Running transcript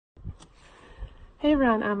Hey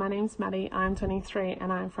everyone, my name's Maddie. I'm 23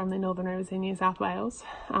 and I'm from the Northern Rivers in New South Wales.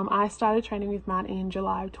 I started training with Matt in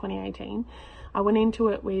July of 2018. I went into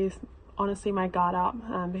it with honestly my guard up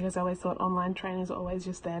because I always thought online trainers are always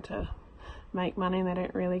just there to make money and they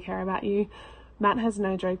don't really care about you. Matt has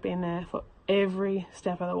no joke been there for every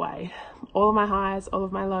step of the way. All of my highs, all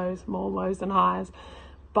of my lows, more lows than highs,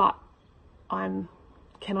 but I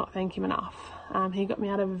cannot thank him enough. He got me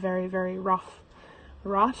out of a very, very rough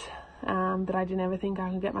rut that I didn't ever think I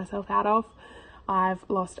could get myself out of. I've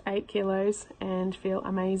lost 8 kilos and feel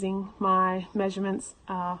amazing. My measurements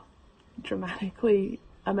are dramatically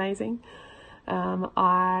amazing.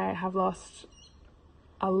 I have lost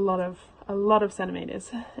a lot of centimeters,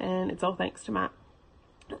 and it's all thanks to Matt.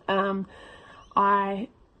 I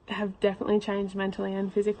have definitely changed mentally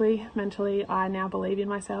and physically. Mentally, I now believe in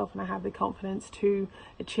myself and I have the confidence to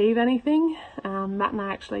achieve anything. Matt and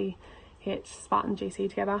I actually hit Spartan GC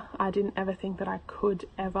together. I didn't ever think that I could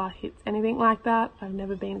ever hit anything like that. I've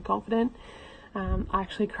never been confident. I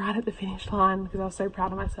actually cried at the finish line because I was so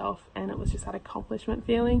proud of myself, and it was just that accomplishment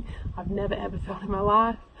feeling I've never ever felt in my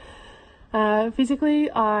life.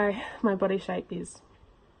 Physically, my body shape is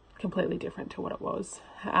completely different to what it was.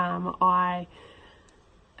 I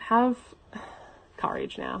have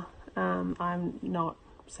courage now. I'm not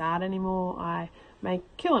sad anymore. I make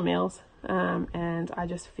killer meals. And I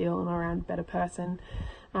just feel I'm around a better person.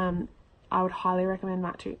 I would highly recommend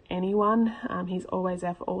Matt to anyone. He's always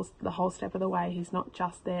there for the whole step of the way. He's not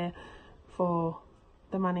just there for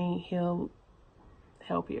the money. He'll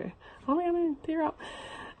help you. Oh my god, I'm gonna tear up.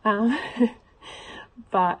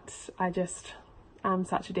 But I'm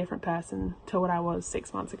such a different person to what I was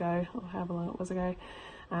 6 months ago, or however long it was ago.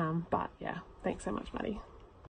 But yeah, thanks so much, Maddi.